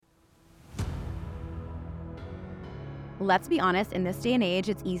Let's be honest, in this day and age,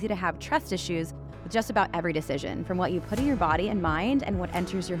 it's easy to have trust issues with just about every decision, from what you put in your body and mind and what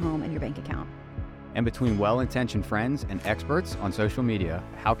enters your home and your bank account. And between well-intentioned friends and experts on social media,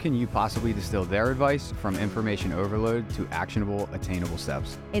 how can you possibly distill their advice from information overload to actionable, attainable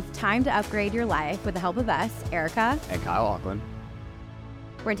steps? It's time to upgrade your life with the help of us, Erika and Kyle Auckland.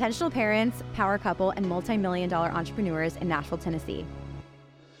 We're intentional parents, power couple, and multi-million-dollar entrepreneurs in Nashville, Tennessee.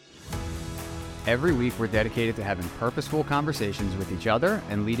 Every week, we're dedicated to having purposeful conversations with each other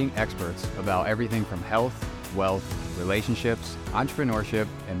and leading experts about everything from health, wealth, relationships, entrepreneurship,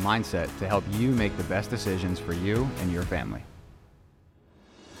 and mindset to help you make the best decisions for you and your family.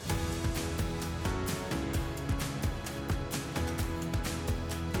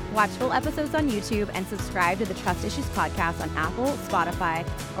 Watch full episodes on YouTube and subscribe to the Trust Issues podcast on Apple, Spotify,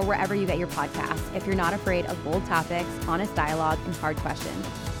 or wherever you get your podcasts if you're not afraid of bold topics, honest dialogue, and hard questions.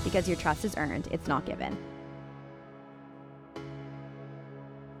 Because your trust is earned, it's not given.